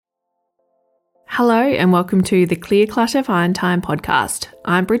Hello and welcome to the Declutter Find Time podcast.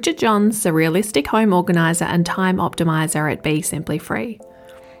 I'm Bridget Johns, the realistic home organiser and time optimiser at Be Simply Free.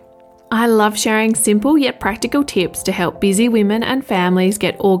 I love sharing simple yet practical tips to help busy women and families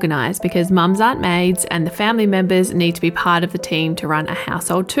get organised because mums aren't maids and the family members need to be part of the team to run a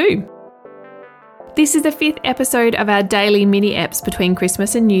household too. This is the 5th episode of our daily mini-eps between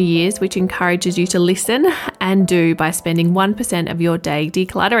Christmas and New Year's, which encourages you to listen and do by spending 1% of your day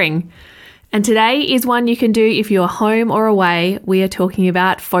decluttering. And today is one you can do if you're home or away. We are talking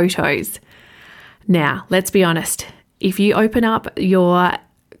about photos. Now, let's be honest. If you open up your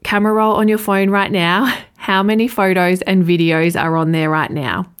camera roll on your phone right now, how many photos and videos are on there right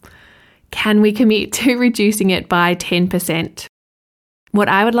now? Can we commit to reducing it by 10%? What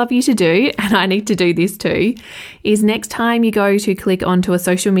I would love you to do, and I need to do this too, is next time you go to click onto a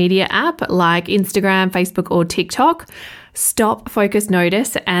social media app like Instagram, Facebook, or TikTok, stop, focus,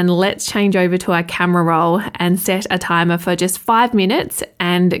 notice, and let's change over to our camera roll and set a timer for just 5 minutes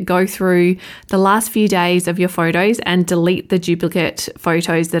and go through the last few days of your photos and delete the duplicate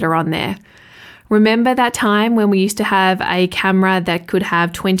photos that are on there. Remember that time when we used to have a camera that could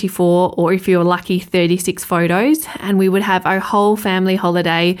have 24 or if you're lucky 36 photos, and we would have a whole family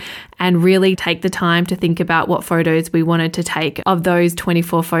holiday and really take the time to think about what photos we wanted to take of those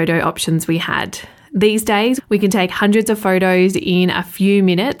 24 photo options we had. These days, we can take hundreds of photos in a few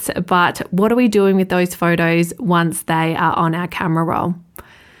minutes, but what are we doing with those photos once they are on our camera roll?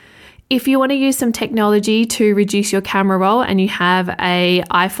 If you want to use some technology to reduce your camera roll and you have an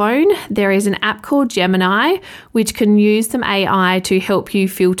iPhone, there is an app called Gemini, which can use some AI to help you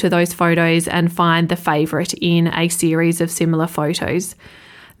filter those photos and find the favorite in a series of similar photos.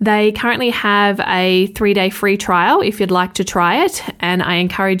 They currently have a 3-day free trial if you'd like to try it, and I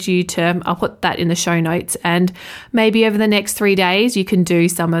encourage you to, I'll put that in the show notes, and maybe over the next 3 days you can do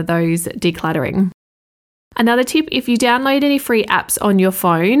some of those decluttering. Another tip, if you download any free apps on your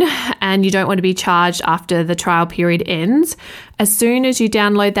phone and you don't want to be charged after the trial period ends, as soon as you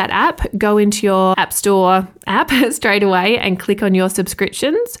download that app, go into your App Store app straight away and click on your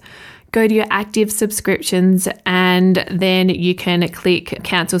subscriptions. Go to your active subscriptions and then you can click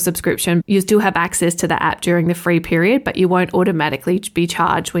cancel subscription. You'll still have access to the app during the free period, but you won't automatically be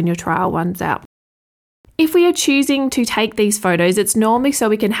charged when your trial runs out. If we are choosing to take these photos, it's normally so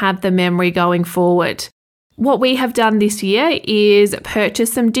we can have the memory going forward. What we have done this year is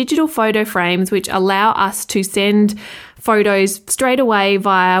purchase some digital photo frames which allow us to send photos straight away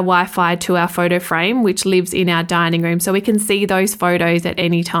via Wi-Fi to our photo frame, which lives in our dining room, so we can see those photos at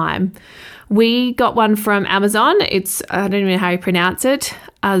any time. We got one from Amazon. It's, I don't even know how you pronounce it,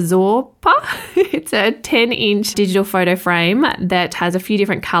 Azorpa. It's a 10-inch digital photo frame that has a few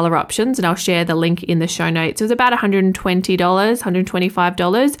different color options, and I'll share the link in the show notes. It was about $120,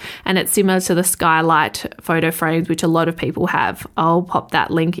 $125, and it's similar to the skylight photo frames, which a lot of people have. I'll pop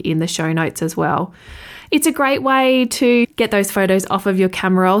that link in the show notes as well. It's a great way to get those photos off of your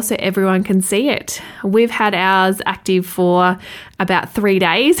camera roll so everyone can see it. We've had ours active for about 3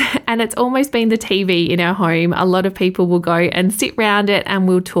 days and it's almost been the TV in our home. A lot of people will go and sit around it and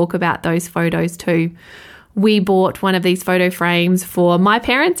we'll talk about those photos too. We bought one of these photo frames for my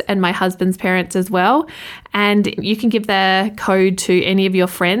parents and my husband's parents as well. And you can give the code to any of your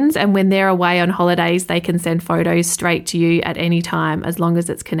friends, and when they're away on holidays, they can send photos straight to you at any time as long as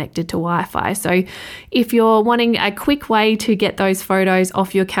it's connected to Wi-Fi. So if you're wanting a quick way to get those photos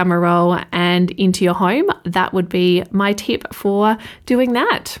off your camera roll and into your home, that would be my tip for doing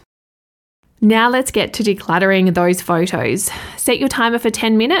that. Now let's get to decluttering those photos. Set your timer for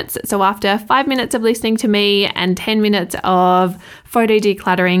 10 minutes. So after 5 minutes of listening to me and 10 minutes of photo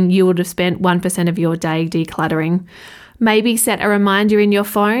decluttering, you would have spent 1% of your day decluttering. Maybe set a reminder in your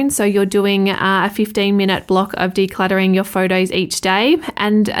phone so you're doing a 15-minute block of decluttering your photos each day.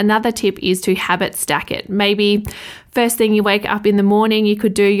 And another tip is to habit stack it. Maybe first thing you wake up in the morning, you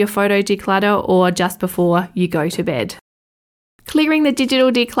could do your photo declutter, or just before you go to bed. Clearing the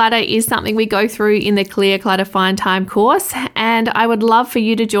digital declutter is something we go through in the Declutter Find Time course, and I would love for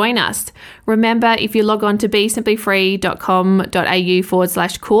you to join us. Remember, if you log on to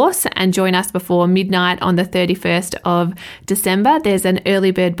besimplyfree.com.au/course and join us before midnight on the 31st of December, there's an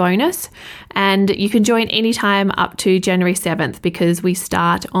early bird bonus, and you can join anytime up to January 7th because we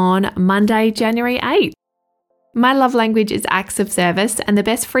start on Monday, January 8th. My love language is acts of service, and the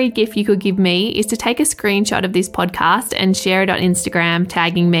best free gift you could give me is to take a screenshot of this podcast and share it on Instagram,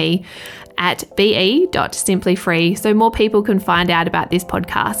 tagging me at be.simplyfree so more people can find out about this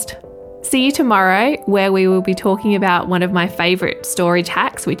podcast. See you tomorrow, where we will be talking about one of my favourite storage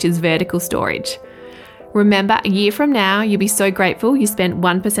hacks, which is vertical storage. Remember, a year from now, you'll be so grateful you spent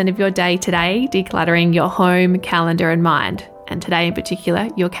 1% of your day today decluttering your home, calendar, and mind. And today in particular,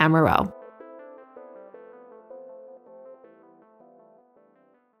 your camera roll.